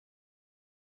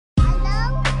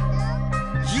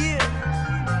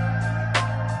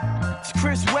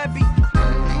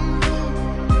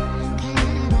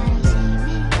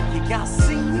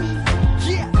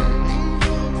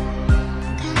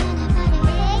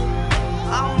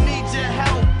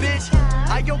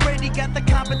got the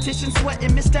competition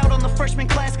sweating. Missed out on the freshman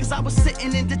class cause I was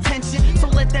sitting in detention. So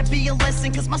let that be a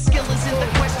lesson cause my skill is in the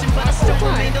question. But I still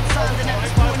remain unsigned and at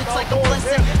this point it's like a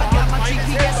blessing. I got my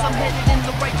GPS, I'm headed in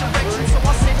the right direction. So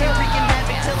I'll sit here wreaking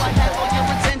havoc till I have all your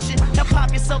attention. Now pop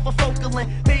yourself a focal in,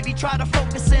 baby try to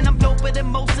focus in. I'm doper than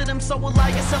most of them, so allow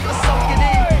yourself to soak it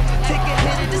in. Take a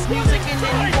hit of this music and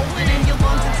then you hold it in your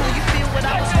lungs until you feel what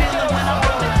I was feeling when I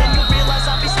wrote it. Then you realize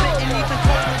I'll be spitting even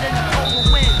colder than a cold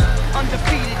wind.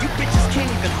 Undefeated, you bitches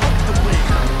can't even hope to win.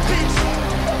 Bitch.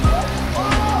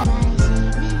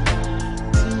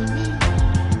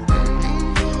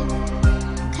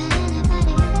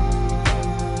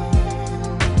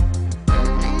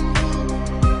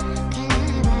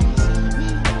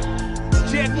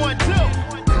 Check 1, 2.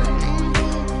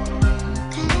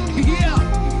 Yeah.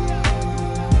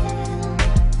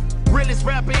 Realest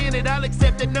rapper in it, I'll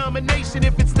accept the nomination.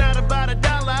 If it's not about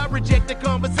 $1, I reject the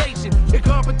conversation. The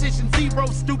competition zero,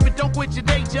 stupid, don't quit your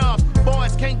day job.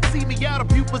 Boys can't see me out of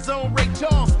pupils on Ray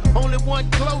Charles. Only one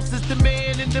close is the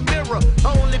man in the mirror.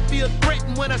 I only feel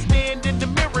threatened when I stand in the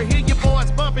mirror. Hear your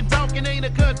boys bumping, talking, ain't a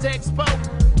contact sport.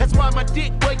 That's why my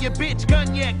dick where your bitch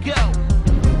cognac go.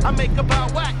 I make her bow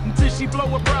out until she blow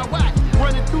her brow out.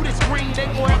 Running through the screen, they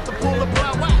gon' have to pull her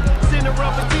brow out. Center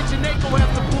of attention, they gon'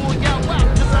 have to pull y'all out.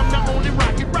 Cause I'm the only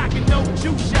rockin', no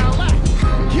juice, y'all out.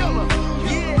 Killer.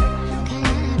 Yeah.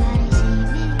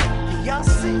 Y'all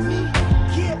see me?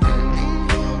 Yeah.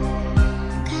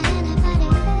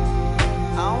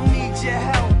 I don't need your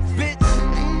help, bitch.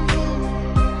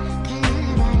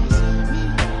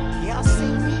 Y'all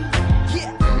see me?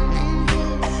 Yeah.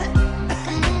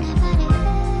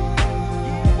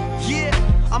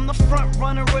 Yeah. I'm the front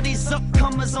runner of these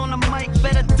upcomers on the mic.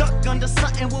 Better duck under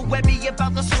something with Webby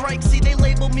about to strike. See, they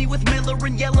label me with Miller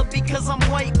and yellow because I'm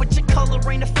white. But your color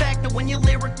ain't a factor when you're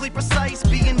lyrically precise.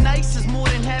 Being nice is more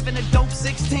than having a dope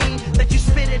 16 that you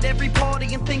spit at every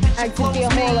party and think that you close me.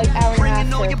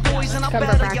 Bringing all your boys and I'll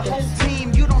battle your whole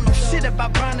team. You don't know shit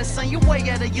about grinding, son, you're way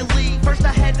out of your league. First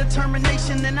I had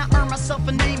determination, then I earned myself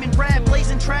a name in rap.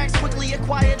 Blazing tracks, quickly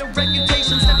acquired a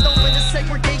reputation. Stepped over the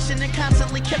segregation and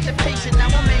constantly kept it patient. Now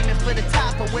I'm aiming for the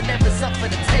top or whatever's up for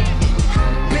the taking.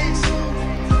 Bitch.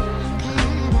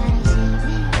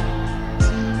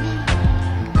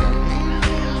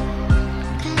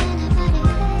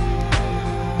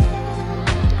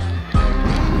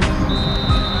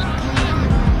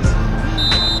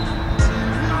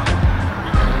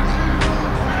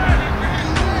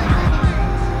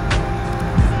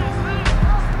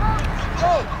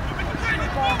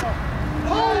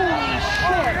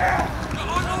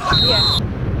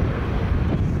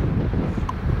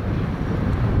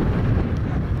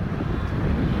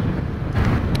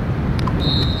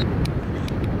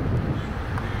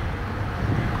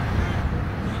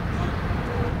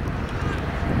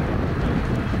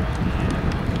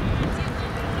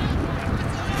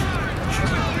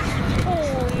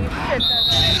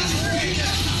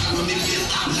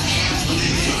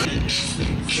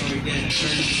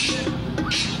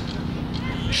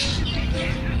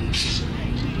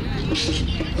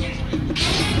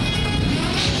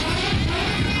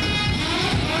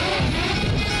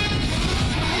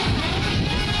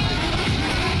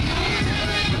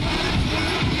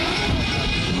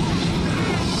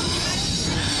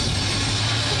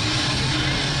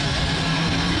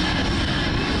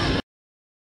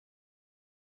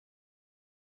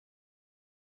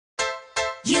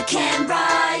 You can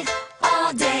ride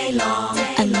all day long.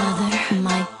 Another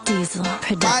Mike Diesel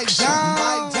production.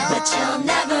 But you'll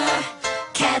never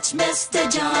catch Mr.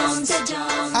 Jones.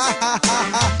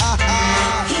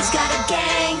 He's got a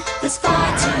gang that's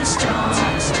far too strong.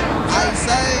 I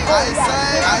say.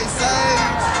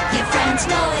 Your friends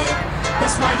know it,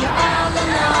 that's why you're all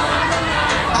alone.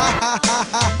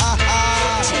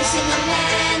 Chasing a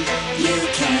man you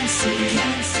can't see.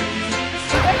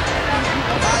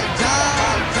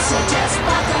 So just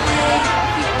walk away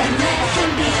and let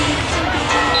him be.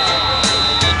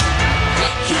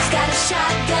 He's got a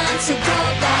shotgun, so go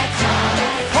back home.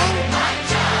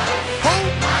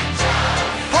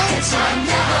 Cause you'll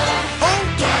never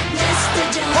get Mr.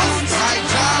 Jones.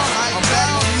 I'm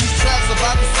back on these tracks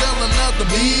about to sell another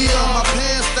meal. My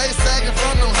pants stay sagging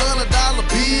from them $100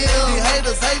 bills. The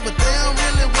haters hate, but they don't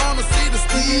really wanna see the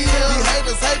steal. The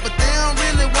haters hate, but they don't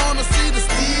really wanna see the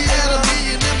steal. Had $1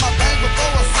 million in my bank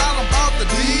before Asylum bought the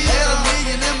deal. Had $1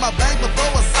 million in my bank before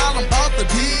Asylum bought the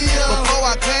deal. Before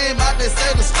I came out, they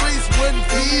said the streets wouldn't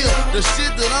feel the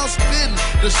shit that I'm spitting,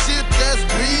 the shit that's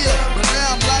real. But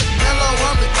now I'm like Mellow,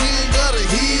 I'm the king of the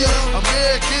hill.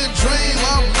 American dream,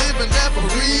 I'm living that for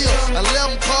real.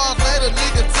 11 cars later,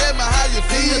 nigga, tell me how you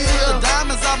feel. The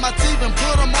diamonds on my teeth and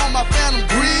put them on my face.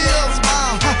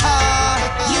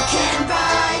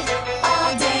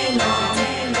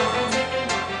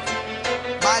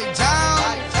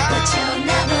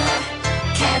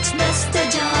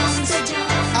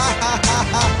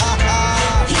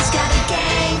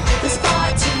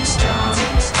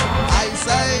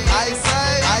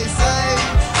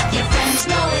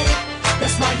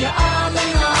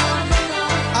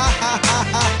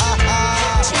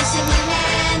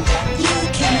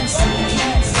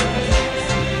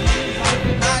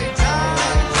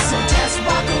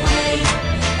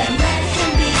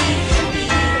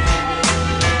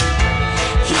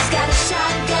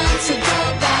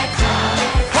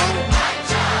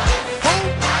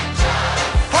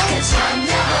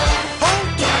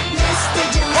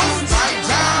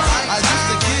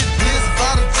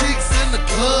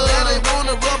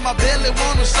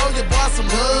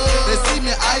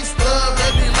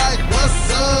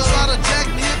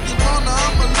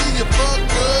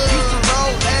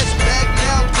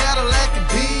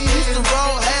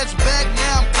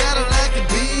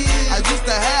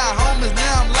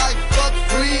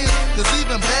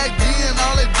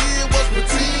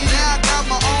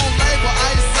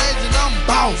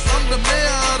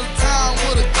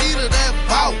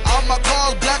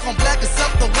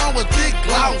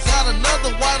 Got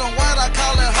another wife.